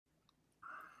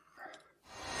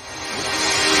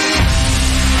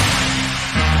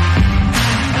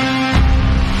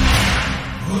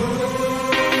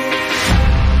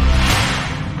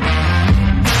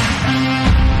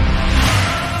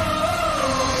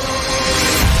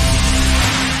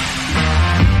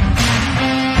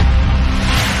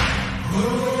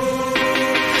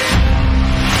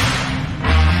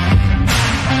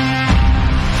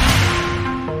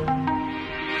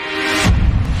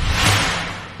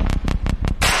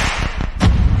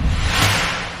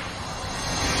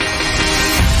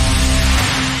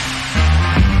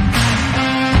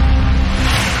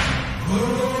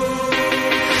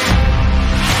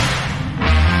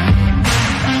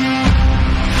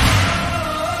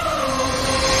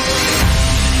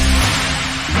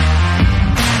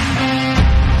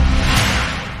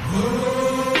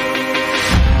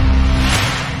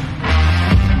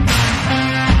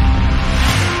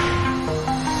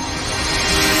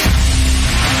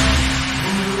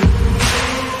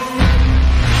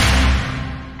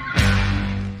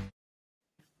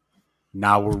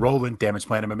Now we're rolling. Damage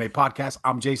Plan MMA podcast.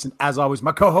 I'm Jason. As always,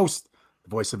 my co-host, the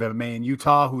voice of MMA in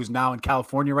Utah, who is now in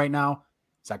California right now,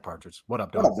 Zach Partridge. What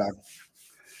up, dog? What up, dog?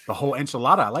 The whole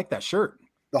enchilada. I like that shirt.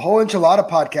 The whole enchilada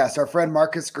podcast. Our friend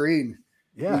Marcus Green.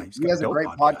 Yeah, he has a great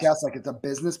podcast. Like it's a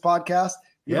business podcast.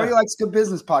 Anybody likes good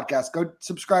business podcasts, go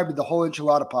subscribe to the whole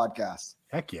enchilada podcast.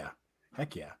 Heck yeah.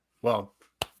 Well,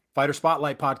 Fighter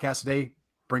Spotlight podcast today,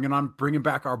 bringing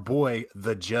back our boy,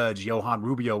 the Judge, Johan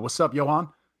Rubio. What's up, Johan?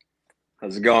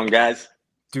 How's it going, guys?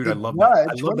 Dude, I love that.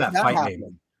 I love that fight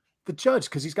name. The Judge,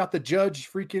 because he's got the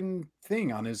Judge freaking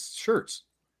thing on his shirts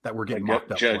that we're getting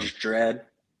mocked up. Judge Dredd.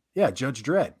 Yeah, Judge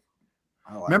Dredd.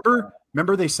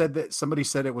 Remember they said that somebody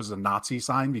said it was a Nazi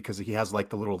sign because he has like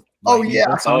the little. Oh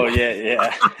yeah.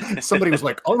 Somebody was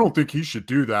like, I don't think he should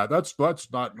do that. That's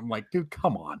not. I'm like, dude,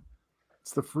 come on.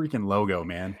 It's the freaking logo,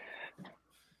 man.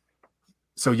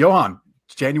 So Johan,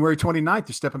 January 29th,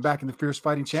 you're stepping back in the Fierce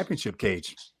Fighting Championship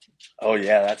cage. Oh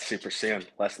yeah, that's super soon.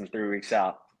 Less than 3 weeks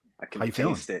out. I can taste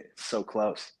feeling? it. It's so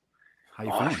close. How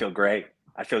you feeling? I feel great.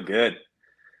 I feel good.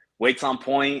 Weight's on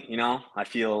point. I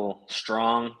feel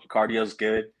strong. Cardio's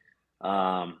good.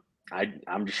 I'm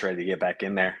just ready to get back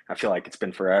in there. I feel like it's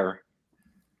been forever.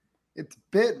 It's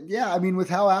been, yeah. I mean, with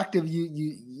how active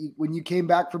you when you came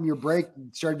back from your break, you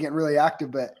started getting really active,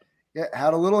 but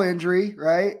had a little injury,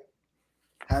 right?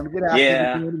 Time to get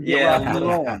active.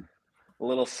 Yeah. A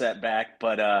little setback,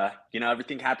 but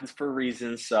everything happens for a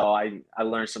reason. So I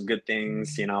learned some good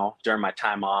things, during my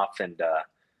time off, and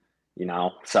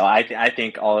so I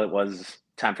think all it was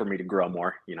time for me to grow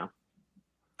more.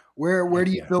 Where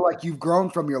do you feel like you've grown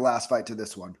from your last fight to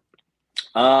this one?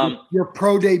 Your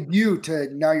pro debut to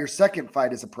now your second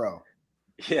fight as a pro.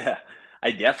 Yeah,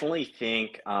 I definitely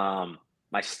think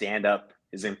my stand-up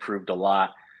has improved a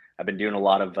lot. I've been doing a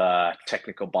lot of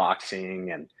technical boxing,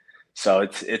 and so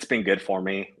it's been good for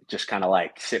me. Just kind of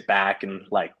like sit back and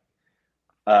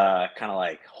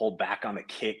hold back on the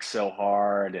kick so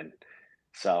hard, and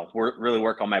so really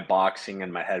work on my boxing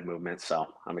and my head movement. So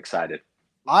I'm excited.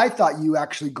 I thought you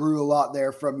actually grew a lot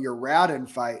there from your Radin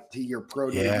fight to your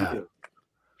pro debut.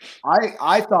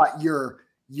 I thought your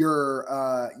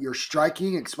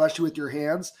striking, especially with your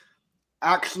hands,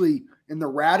 actually in the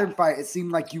Radin fight, it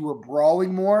seemed like you were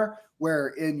brawling more, where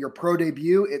in your pro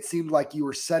debut, it seemed like you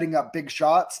were setting up big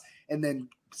shots and then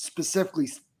specifically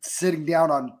sitting down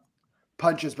on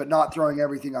punches, but not throwing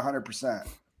everything 100%.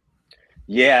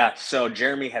 Yeah. So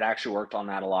Jeremy had actually worked on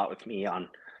that a lot with me on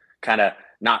kind of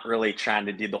not really trying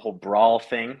to do the whole brawl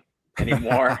thing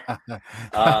anymore.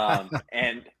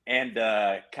 and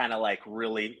kind of like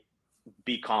really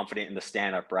be confident in the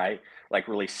stand-up, right? Like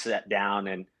really sit down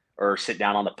on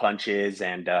the punches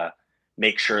and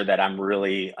make sure that I'm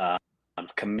really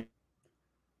committed.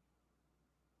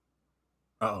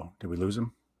 Uh-oh, did we lose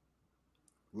him?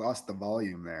 Lost the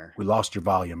volume there. We lost your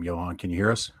volume, Johan. Can you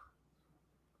hear us?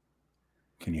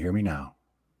 Can you hear me now?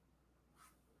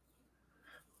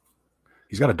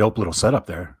 He's got a dope little setup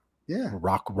there. Yeah.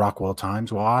 Rockwell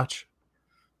Times watch.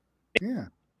 Yeah.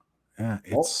 Yeah.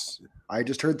 It's. I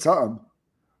just heard something.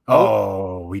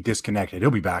 Oh, we disconnected.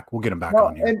 He'll be back. We'll get him back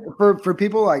on here. And for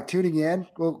people like tuning in,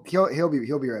 well, he'll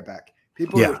be right back.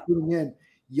 People who are tuning in,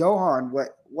 Johan,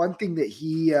 one thing that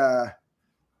he a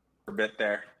bit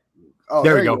there. Oh,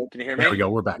 there we go. Can you hear me? There we go.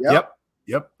 We're back.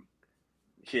 Yep.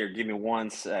 Here, give me 1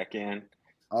 second.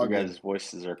 You guys'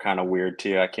 voices are kind of weird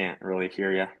too. I can't really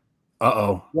hear you.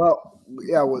 Uh-oh. Well,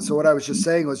 yeah. So what I was just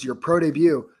saying was your pro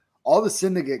debut, all the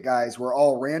syndicate guys were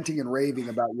all ranting and raving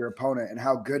about your opponent and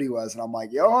how good he was. And I'm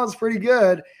like, Johan's pretty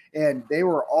good. And they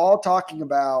were all talking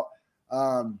about,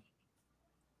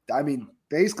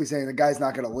 basically saying the guy's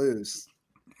not going to lose.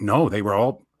 No, they were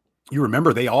all, you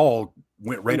remember, they all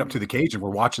went right up to the cage and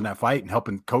were watching that fight and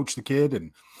helping coach the kid.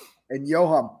 And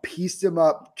Johan pieced him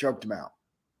up, choked him out.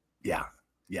 Yeah.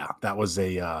 That was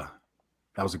a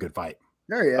good fight.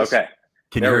 There he is. Okay.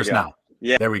 Can you hear us now?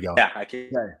 Yeah. There we go. Yeah, I can.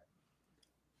 Okay.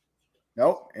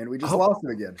 Nope. And we just lost him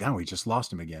again. Yeah, we just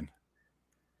lost him again.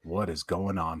 What is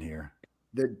going on here?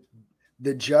 The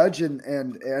judge and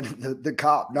the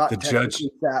cop, not the judge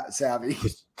savvy.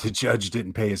 The judge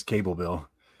didn't pay his cable bill.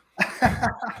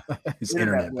 His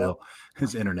internet bill.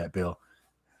 His internet bill.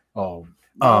 Oh.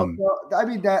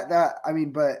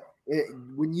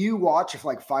 When you watch if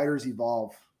like fighters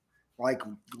evolve, like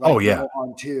oh yeah,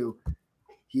 on two,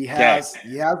 he has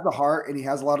the heart and he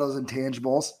has a lot of those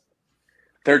intangibles.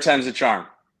 Third time's the charm.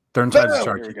 Third time's the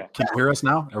charm. Can you hear us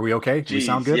now? Are we okay? Do we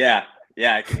sound good? Yeah,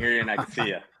 I can hear you and I can see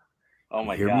you. Oh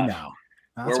my god. Hear me now.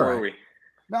 Where were we?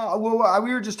 No, well,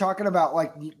 we were just talking about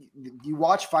like you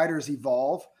watch fighters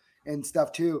evolve and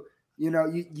stuff too.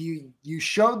 you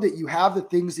showed that you have the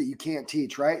things that you can't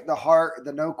teach, right? The heart,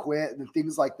 the no quit, and the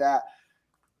things like that.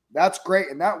 That's great,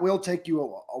 and that will take you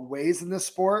a ways in this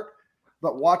sport.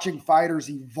 But watching fighters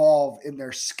evolve in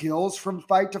their skills from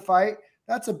fight to fight,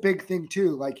 that's a big thing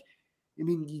too. Like, I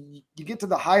mean, you get to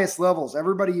the highest levels.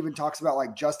 Everybody even talks about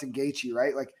like Justin Gaethje,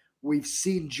 right? Like we've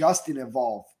seen Justin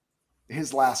evolve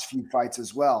his last few fights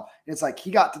as well. And it's like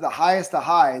he got to the highest of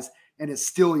highs and is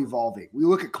still evolving. We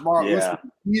look at Kamaru, listen what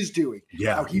he's doing.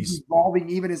 Yeah, how he's evolving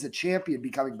even as a champion,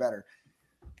 becoming better.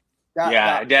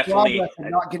 Definitely.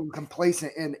 Not getting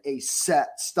complacent in a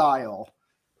set style.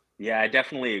 Yeah, I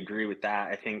definitely agree with that.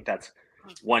 I think that's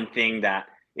one thing that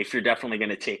if you're definitely going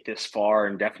to take this far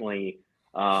and definitely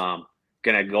going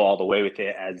to go all the way with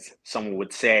it, as someone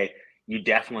would say, you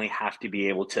definitely have to be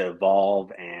able to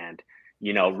evolve and,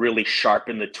 really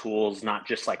sharpen the tools, not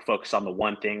just like focus on the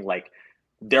one thing. Like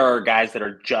there are guys that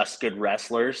are just good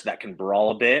wrestlers that can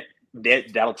brawl a bit.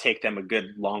 That'll take them a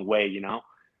good long way,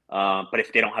 But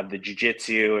if they don't have the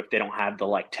jiu-jitsu, if they don't have the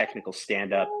like technical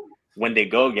stand-up, when they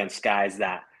go against guys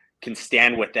that can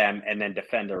stand with them and then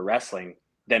defend their wrestling,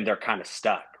 then they're kind of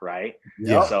stuck, right?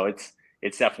 Yeah. So it's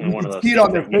definitely one of those things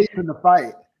on their face in the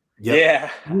fight. Yep. Yeah.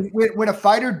 When a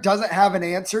fighter doesn't have an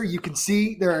answer, you can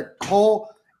see their whole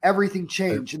everything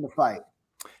change in the fight.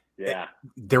 Yeah.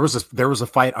 There was a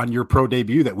fight on your pro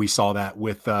debut that we saw that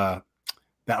with that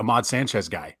Ahmad Sanchez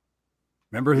guy.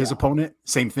 Remember his opponent?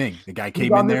 Same thing. The guy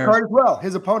came in there. Card as well.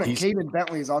 His opponent, Caden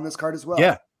Bentley, is on this card as well.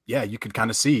 Yeah, you could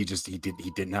kind of see he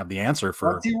didn't have the answer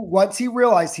for. Once he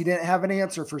realized he didn't have an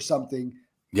answer for something.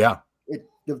 Yeah,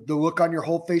 the look on your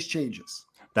whole face changes.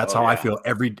 That's how I feel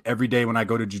every day when I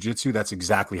go to jiu-jitsu. That's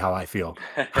exactly how I feel.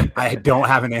 I don't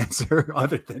have an answer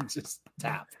other than just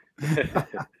tap.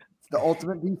 The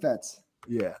ultimate defense.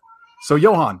 Yeah. So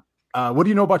Johan, what do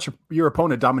you know about your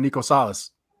opponent, Dominico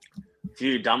Salas?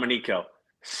 Dude, Dominico.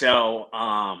 So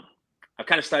I've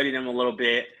kind of studied him a little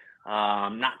bit,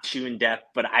 not too in depth,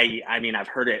 but I mean I've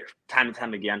heard it time and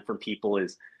time again from people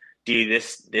is, dude,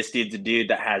 this dude's a dude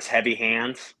that has heavy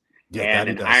hands and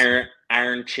an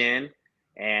iron chin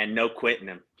and no quitting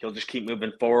him. He'll just keep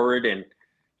moving forward, and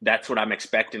that's what I'm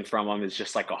expecting from him is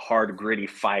just like a hard, gritty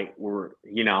fight where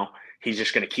he's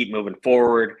just going to keep moving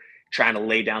forward, trying to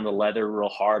lay down the leather real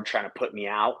hard, trying to put me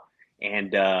out,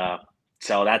 and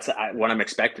so that's what I'm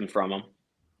expecting from him.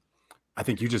 I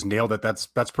think you just nailed it. That's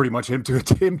pretty much him to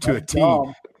a T.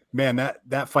 Man,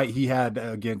 that fight he had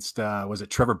against was it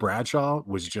Trevor Bradshaw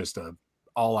was just a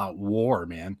all out war,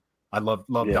 man. I love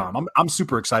Dom. I'm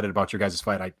super excited about your guys'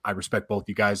 fight. I respect both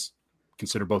you guys,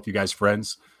 consider both you guys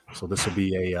friends. So this will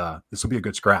be a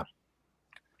good scrap.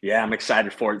 Yeah, I'm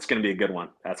excited for it. It's going to be a good one.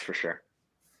 That's for sure.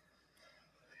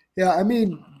 Yeah, I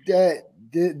mean,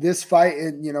 this fight,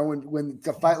 and when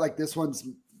the fight like this one's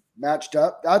matched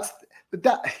up,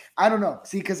 I don't know.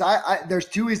 See, because I there's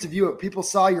two ways to view it. People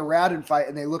saw your Radin fight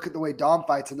and they look at the way Dom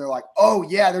fights and they're like, oh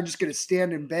yeah, they're just going to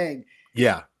stand and bang.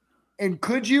 Yeah. And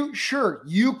could you? Sure,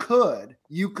 you could.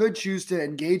 You could choose to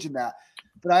engage in that.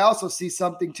 But I also see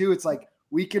something too. It's like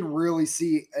we can really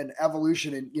see an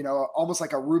evolution in, almost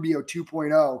like a Rubio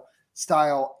 2.0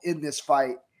 style in this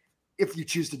fight if you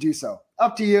choose to do so.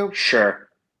 Up to you. Sure.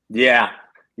 Yeah.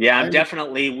 I've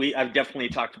definitely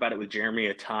talked about it with Jeremy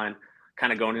a ton,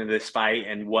 kind of going into this fight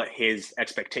and what his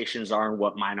expectations are and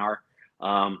what mine are.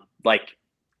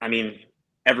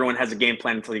 Everyone has a game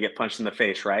plan until you get punched in the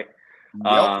face, right?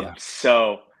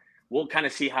 So we'll kind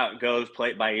of see how it goes, play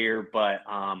it by ear, but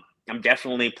I'm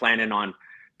definitely planning on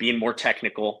being more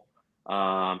technical,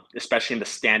 especially in the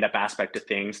stand-up aspect of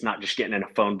things, not just getting in a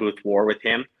phone booth war with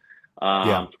him.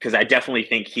 Because I definitely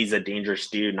think he's a dangerous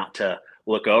dude not to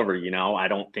look over, I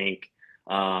don't think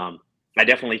I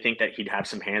definitely think that he'd have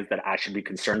some hands that I should be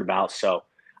concerned about. So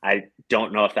I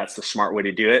don't know if that's the smart way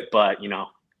to do it, but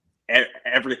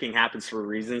everything happens for a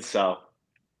reason. So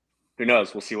who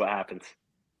knows? We'll see what happens.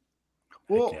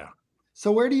 Well,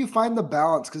 so where do you find the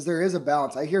balance? Because there is a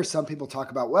balance. I hear some people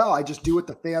talk about, well, I just do what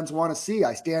the fans want to see.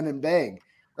 I stand and bang.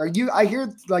 You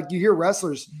hear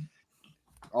wrestlers.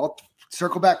 I'll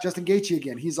circle back Justin Gaethje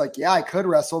again. He's like, yeah, I could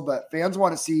wrestle, but fans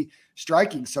want to see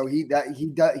striking. So he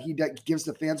gives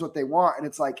the fans what they want. And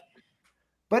it's like,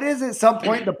 but is at some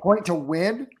point the point to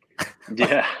win?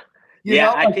 Yeah.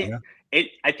 I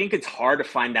think it's hard to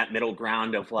find that middle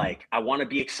ground of like, I want to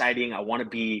be exciting. I want to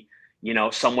be,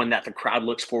 someone that the crowd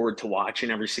looks forward to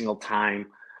watching every single time.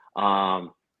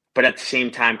 But at the same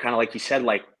time, kind of like you said,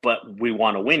 like, but we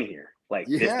want to win here. Like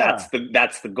that's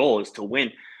the goal, is to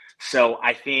win. So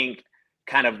I think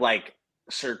kind of like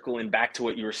circling back to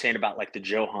what you were saying about like the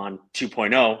Johan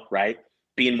 2.0, right?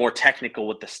 Being more technical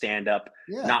with the stand up,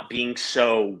 not being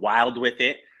so wild with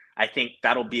it. I think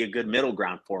that'll be a good middle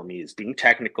ground for me, is being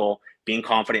technical, being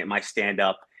confident in my stand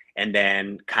up, and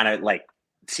then kind of like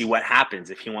see what happens.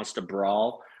 If he wants to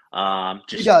brawl,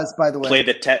 He just does, by the way.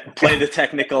 play the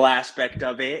technical aspect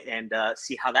of it and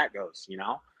see how that goes.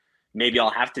 Maybe I'll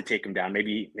have to take him down.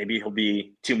 Maybe he'll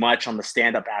be too much on the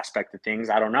stand up aspect of things.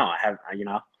 I don't know.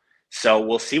 So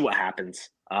we'll see what happens.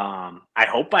 I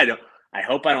hope I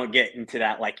don't get into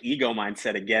that like ego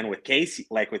mindset again with Casey,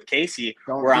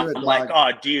 where I'm like,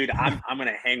 oh dude, I'm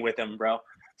gonna hang with him, bro.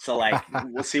 So like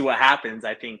we'll see what happens.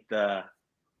 I think the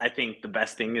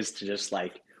best thing is to just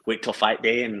like wait till fight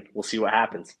day and we'll see what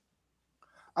happens.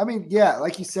 I mean, yeah,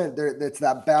 like you said, it's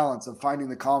that balance of finding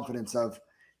the confidence of,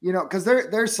 because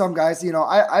there's some guys,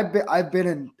 I've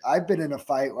been in a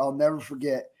fight. I'll never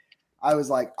forget. I was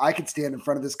like, I could stand in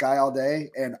front of this guy all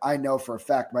day, and I know for a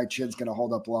fact my chin's going to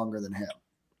hold up longer than him.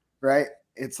 Right?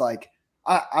 It's like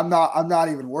I'm not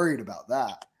even worried about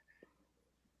that.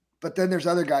 But then there's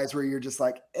other guys where you're just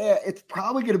like, it's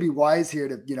probably going to be wise here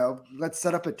to, let's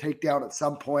set up a takedown at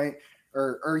some point,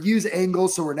 or use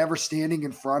angles so we're never standing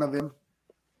in front of him.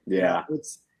 Yeah,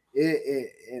 it's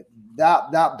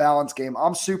that balance game.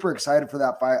 I'm super excited for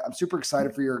that fight. I'm super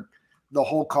excited for the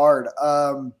whole card.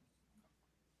 Are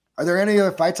there any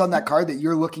other fights on that card that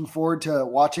you're looking forward to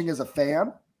watching as a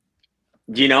fan?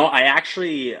 I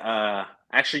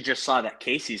actually just saw that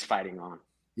Casey's fighting on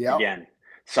again.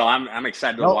 So I'm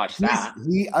excited to watch that.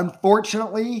 He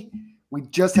unfortunately, we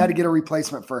just had to get a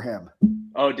replacement for him.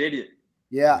 Oh, did you?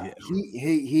 Yeah.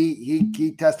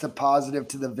 He tested positive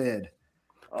to the vid.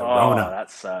 Oh,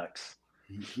 that sucks.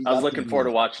 I was looking forward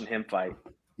to watching him fight.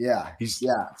 Yeah. It's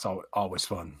always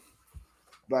fun.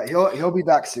 But he'll be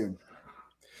back soon.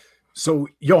 So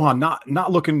Johan,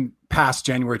 not looking past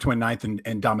January 29th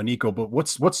and Dominico, but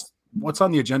what's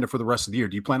on the agenda for the rest of the year?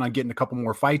 Do you plan on getting a couple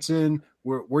more fights in?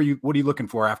 What are you looking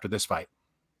for after this fight?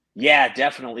 Yeah,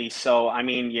 definitely. So, I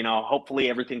mean, hopefully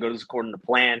everything goes according to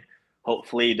plan.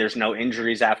 Hopefully there's no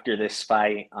injuries after this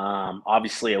fight.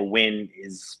 Obviously a win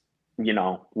is,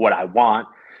 what I want.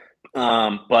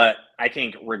 But I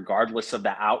think regardless of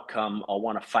the outcome, I'll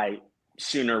want to fight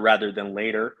sooner rather than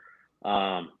later.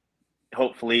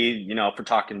 Hopefully, if we're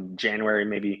talking January,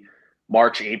 maybe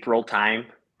March, April time,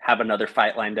 have another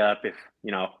fight lined up if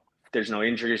there's no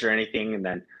injuries or anything, and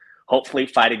then hopefully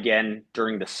fight again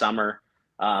during the summer.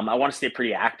 I want to stay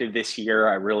pretty active this year.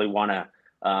 I really want to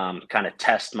kind of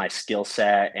test my skill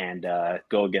set and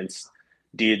go against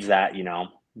dudes that,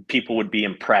 people would be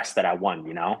impressed that I won,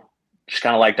 just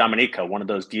kind of like Dominico, one of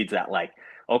those dudes that like,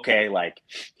 okay, like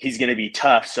he's going to be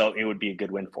tough. So it would be a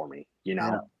good win for me.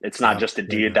 It's not just a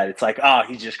dude that it's like, oh,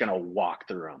 he's just going to walk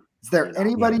through him. Is there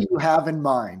anybody you have in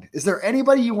mind? Is there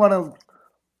anybody you want to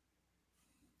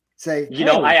say?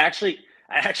 I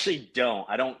actually don't.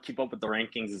 I don't keep up with the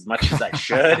rankings as much as I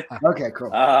should. Okay, cool.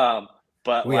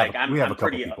 But we like, have a couple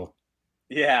people.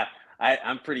 Yeah,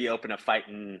 I'm pretty open to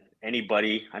fighting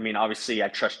anybody. I mean, obviously, I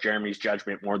trust Jeremy's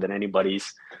judgment more than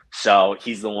anybody's. So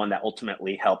he's the one that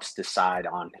ultimately helps decide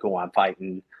on who I'm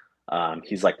fighting.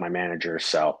 He's like my manager,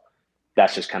 so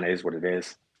that's just kind of is what it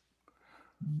is.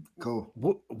 Cool.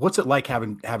 What's it like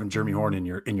having Jeremy Horn in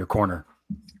your corner?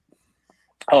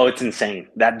 Oh, it's insane.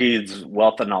 That dude's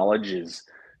wealth of knowledge is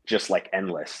just like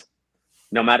endless.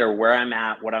 No matter where I'm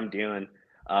at, what I'm doing,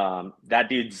 that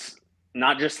dude's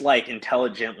not just like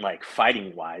intelligent, like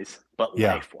fighting wise, but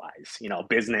life wise,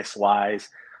 business wise.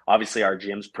 Obviously our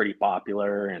gym's pretty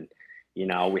popular and,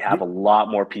 we have a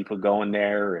lot more people going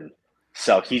there. And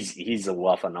so he's a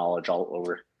wealth of knowledge all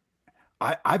over.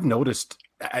 I've noticed,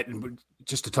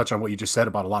 just to touch on what you just said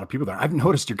about a lot of people there, I've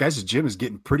noticed your guys' gym is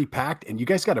getting pretty packed and you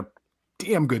guys got a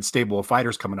damn good stable of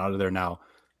fighters coming out of there now.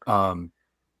 And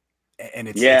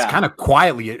it's kind of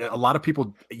quietly, a lot of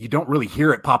people, you don't really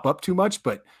hear it pop up too much,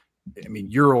 but I mean,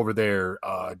 you're over there.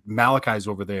 Malachi's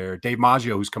over there. Dave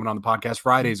Maggio, who's coming on the podcast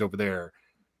Fridays, over there.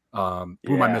 Who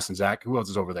am I missing, Zach? Who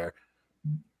else is over there?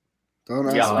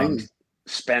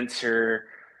 Spencer.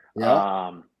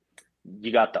 Yeah.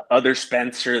 You got the other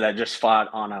Spencer that just fought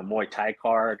on a Muay Thai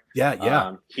card.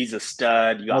 Yeah. He's a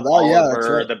stud. You got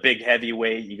Oliver, the big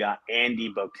heavyweight. You got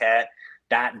Andy Boquette.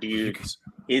 That dude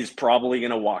is probably going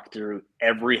to walk through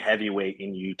every heavyweight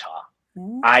in Utah.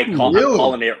 I'm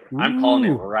calling it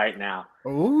right now.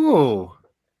 Ooh.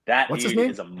 That What's dude his name?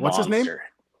 is a monster. What's his name?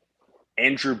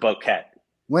 Andrew Boquette.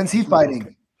 When's he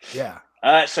fighting? Yeah.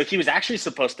 So he was actually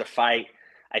supposed to fight,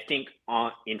 I think,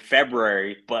 in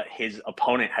February, but his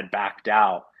opponent had backed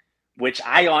out, which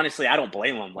I don't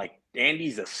blame him. Like,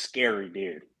 Andy's a scary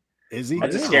dude. Is he?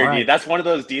 That's a scary dude. That's one of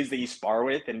those dudes that you spar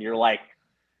with, and you're like,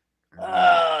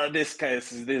 this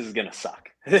is gonna suck.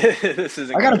 This is.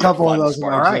 I got a couple of those. All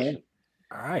right.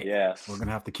 All right. Yes. We're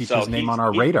gonna have to keep So his name on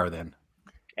our radar then.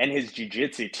 And his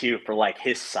jiu-jitsu too, for like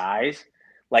his size,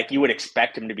 like you would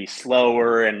expect him to be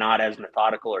slower and not as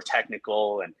methodical or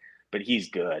technical, but he's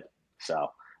good.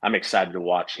 So I'm excited to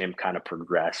watch him kind of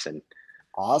progress and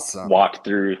Awesome. walk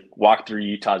through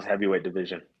Utah's heavyweight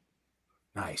division.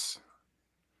 Nice.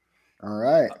 All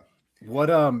right.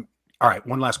 All right,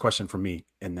 one last question from me,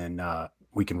 and then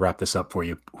we can wrap this up for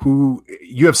you. Who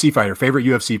UFC fighter, favorite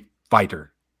UFC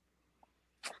fighter?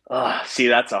 See,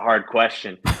 that's a hard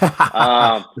question.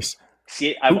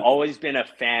 See, I've always been a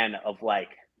fan of like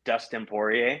Dustin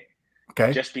Poirier.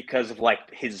 Okay. Just because of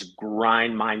like his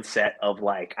grind mindset of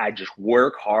like, I just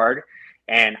work hard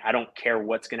and I don't care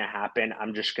what's going to happen.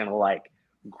 I'm just going to like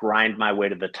grind my way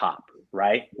to the top.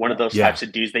 Right. One of those types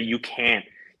of dudes that you can't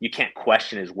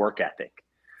question his work ethic.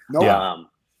 No. Yeah.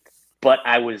 But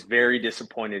I was very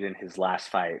disappointed in his last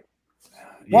fight.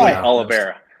 Why? With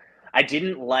Oliveira. I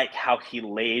didn't like how he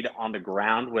laid on the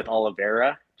ground with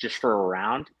Oliveira just for a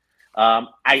round.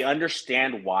 I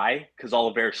understand why, because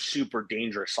Oliveira's super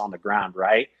dangerous on the ground,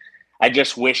 right? I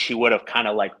just wish he would have kind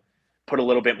of like put a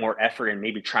little bit more effort in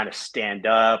maybe trying to stand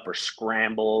up or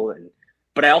scramble.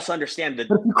 But I also understand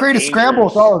that if you create a scramble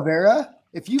with Oliveira,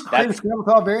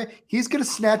 he's going to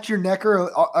snatch your neck or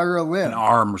a limb, an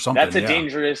arm or something. That's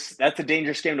a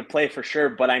dangerous game to play for sure.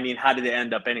 But I mean, how did it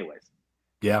end up anyways?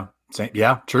 Yeah.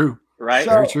 Yeah. True. Right.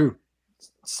 Very true.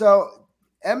 So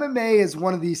MMA is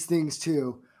one of these things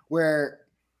too, where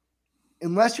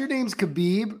unless your name's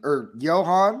Khabib or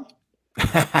Johan,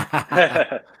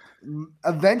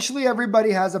 eventually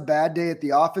everybody has a bad day at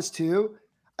the office too.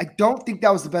 I don't think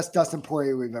that was the best Dustin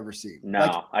Poirier we've ever seen.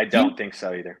 No, I don't think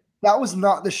so either. That was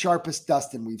not the sharpest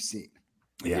Dustin we've seen.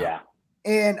 Yeah.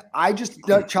 And I just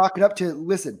chalk it up to,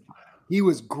 listen, he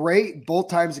was great both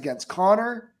times against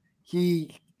Conor.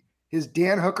 His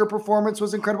Dan Hooker performance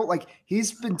was incredible. Like,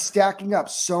 he's been stacking up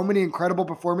so many incredible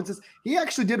performances. He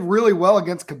actually did really well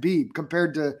against Khabib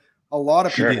compared to a lot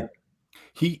of people.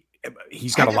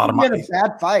 He's got a lot of money. He had a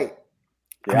bad fight.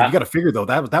 I mean, you got to figure though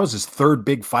that was his third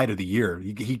big fight of the year.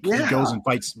 He goes and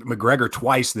fights McGregor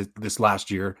twice this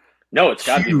last year. No, it's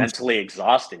got to be mentally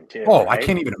exhausting too. Oh, right? I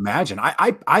can't even imagine.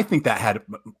 I think that had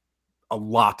a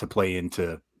lot to play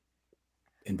into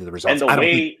the results.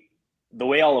 And the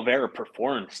way Oliveira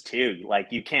performs too, like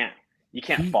you can't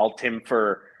fault him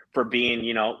for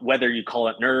being, whether you call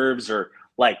it nerves or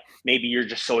like maybe you're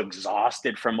just so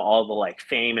exhausted from all the like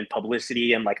fame and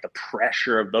publicity and like the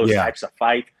pressure of those types of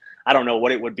fights. I don't know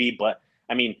what it would be, but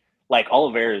I mean, like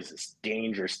Oliveira is this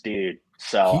dangerous dude.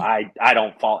 So I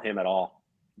don't fault him at all.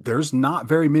 There's not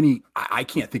very many. I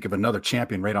can't think of another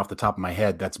champion right off the top of my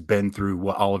head that's been through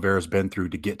what Oliveira's been through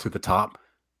to get to the top,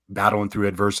 battling through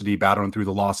adversity, battling through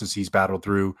the losses he's battled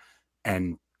through.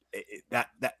 And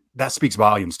that speaks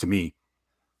volumes to me.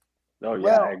 Oh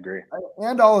yeah, I agree.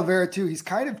 And Oliveira too. He's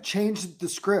kind of changed the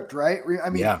script, right?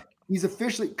 I mean, he's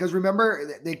officially, because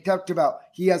remember they talked about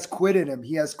he has quit in him.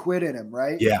 He has quit in him,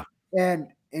 right? Yeah. And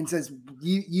says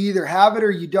you either have it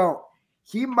or you don't.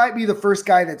 He might be the first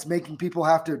guy that's making people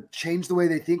have to change the way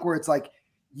they think, where it's like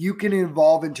you can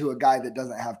evolve into a guy that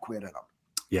doesn't have quit in him.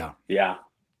 Yeah. Yeah.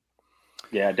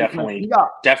 Yeah, definitely.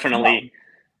 Definitely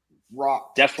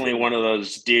one of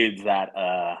those dudes that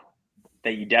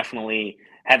you definitely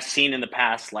have seen in the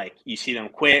past. Like you see them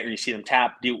quit or you see them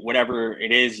tap, do whatever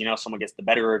it is, someone gets the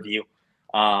better of you.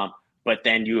 But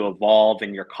then you evolve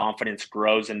and your confidence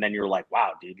grows. And then you're like,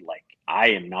 wow, dude, like I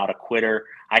am not a quitter.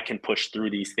 I can push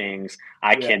through these things.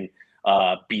 I can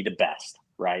be the best.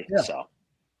 Right. Yeah. So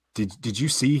did you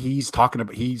see he's talking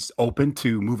about, he's open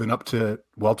to moving up to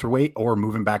welterweight or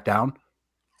moving back down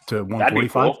to 145? That'd be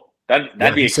cool.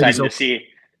 That'd be exciting to see.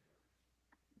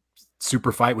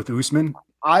 Super fight with Usman.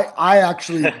 I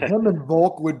actually, him and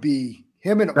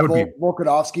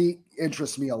Volkanovski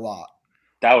interest me a lot.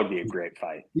 That would be a great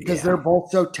fight because they're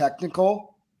both so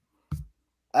technical.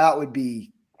 That would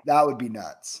be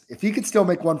nuts. If he could still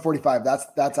make 145,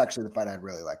 that's actually the fight I'd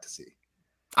really like to see.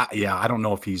 I don't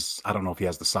know if he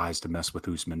has the size to mess with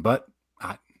Usman, but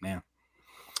man.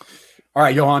 All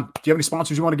right, Johan, do you have any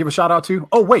sponsors you want to give a shout out to?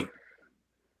 Oh, wait.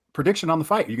 Prediction on the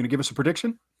fight. Are you going to give us a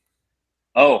prediction?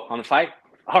 Oh, on the fight?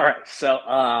 All right. So,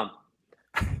 I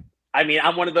mean,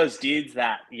 I'm one of those dudes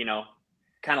that,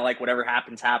 kind of like whatever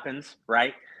happens,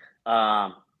 right?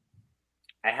 I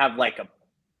have like a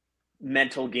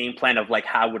mental game plan of like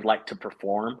how I would like to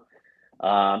perform.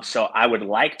 So I would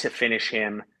like to finish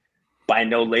him by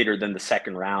no later than the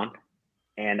second round.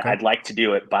 And okay. I'd like to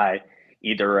do it by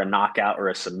either a knockout or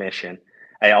a submission.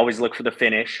 I always look for the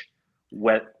finish,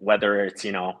 whether it's,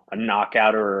 a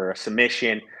knockout or a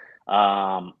submission.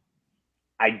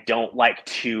 I don't like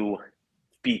to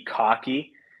be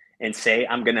cocky and say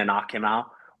I'm going to knock him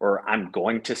out or I'm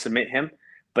going to submit him.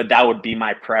 But that would be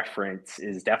my preference,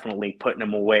 is definitely putting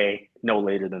him away no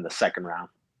later than the second round.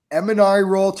 Eminari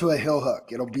roll to a heel hook.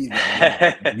 It'll be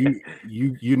there.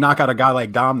 you knock out a guy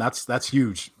like Dom, that's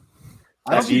huge.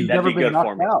 I don't think he's ever been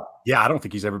knocked out. Yeah, I don't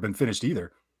think he's ever been finished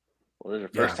either. Well, there's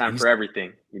a first time for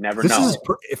everything. You never know.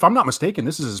 If I'm not mistaken,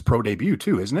 this is his pro debut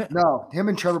too, isn't it? No, him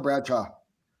and Trevor Bradshaw.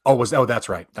 That's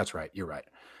right. That's right. You're right.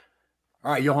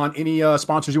 All right, Johan, any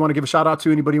sponsors you want to give a shout out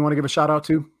to? Anybody you want to give a shout out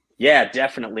to? Yeah,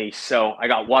 definitely. So I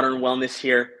got Water and Wellness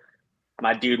here.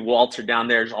 My dude Walter down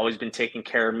there has always been taking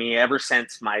care of me ever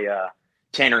since my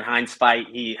Tanner Hines fight.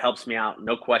 He helps me out,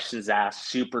 no questions asked.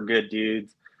 Super good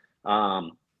dudes.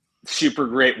 Super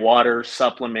great water,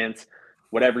 supplements,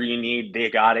 whatever you need,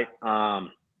 they got it.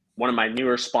 One of my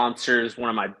newer sponsors, one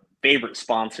of my favorite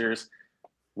sponsors,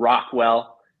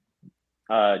 Rockwell.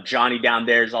 Johnny down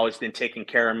there has always been taking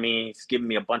care of me. He's giving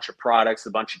me a bunch of products,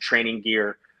 a bunch of training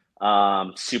gear.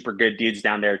 Super good dudes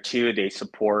down there too. They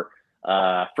support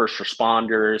first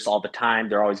responders all the time.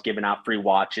 They're always giving out free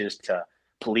watches to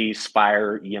police,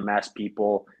 fire, EMS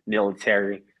people,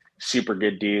 military. Super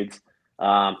good dudes.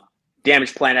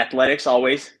 Damage Plan Athletics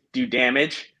always do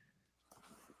damage.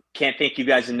 Can't thank you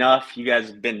guys enough. You guys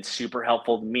have been super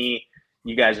helpful to me.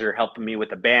 You guys are helping me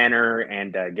with a banner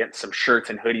and getting some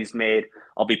shirts and hoodies made.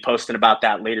 I'll be posting about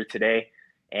that later today.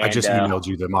 And, I just emailed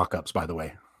you the mock-ups, by the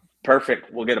way.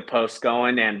 Perfect. We'll get a post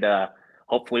going, and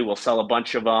hopefully we'll sell a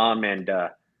bunch of them. And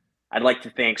I'd like to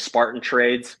thank Spartan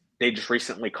Trades. They just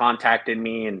recently contacted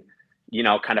me and,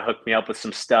 kind of hooked me up with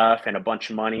some stuff and a bunch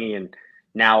of money. And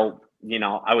now,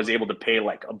 I was able to pay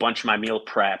like a bunch of my meal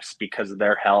preps because of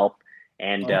their help.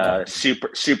 And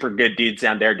super good dudes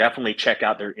down there. Definitely check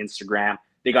out their Instagram.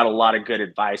 They got a lot of good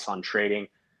advice on trading.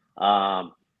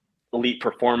 Elite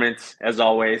Performance, as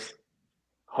always.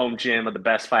 Home gym of the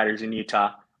best fighters in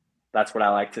Utah. That's what I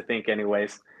like to think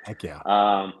anyways. Heck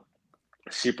yeah.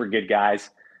 Super good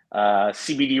guys.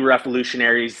 CBD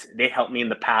Revolutionaries, they helped me in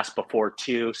the past before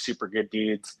too. Super good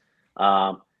dudes.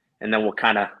 And then we'll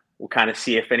kind of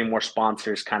see if any more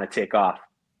sponsors kind of take off.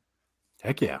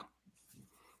 Heck yeah.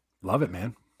 Love it,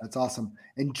 man. That's awesome.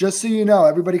 And just so you know,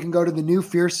 everybody can go to the new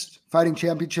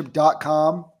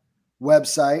fiercefightingchampionship.com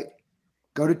website,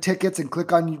 go to tickets and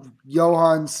click on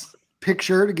Johan's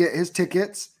picture to get his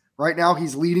tickets. Right now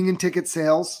he's leading in ticket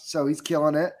sales, so he's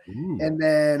killing it. Ooh. And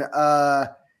then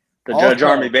the Judge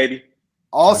Army, baby.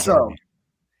 Also,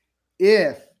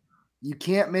 if you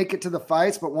can't make it to the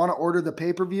fights but want to order the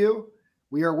pay-per-view,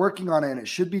 we are working on it, and it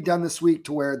should be done this week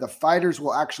to where the fighters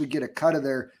will actually get a cut of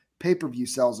their pay-per-view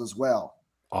sales as well.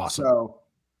 Awesome. So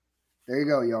there you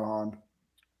go, Johan.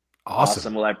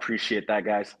 Awesome. Well, I appreciate that,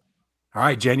 guys. All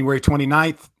right, January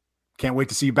 29th. Can't wait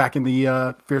to see you back in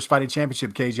the Fierce Fighting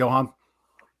Championship cage, Johan.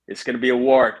 It's going to be a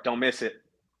war. Don't miss it.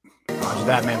 Roger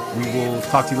that, man. We will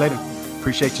talk to you later.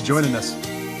 Appreciate you joining us. See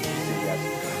you guys.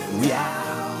 We out.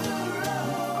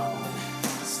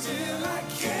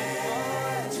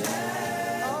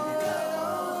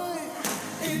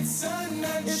 It's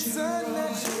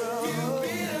unnatural.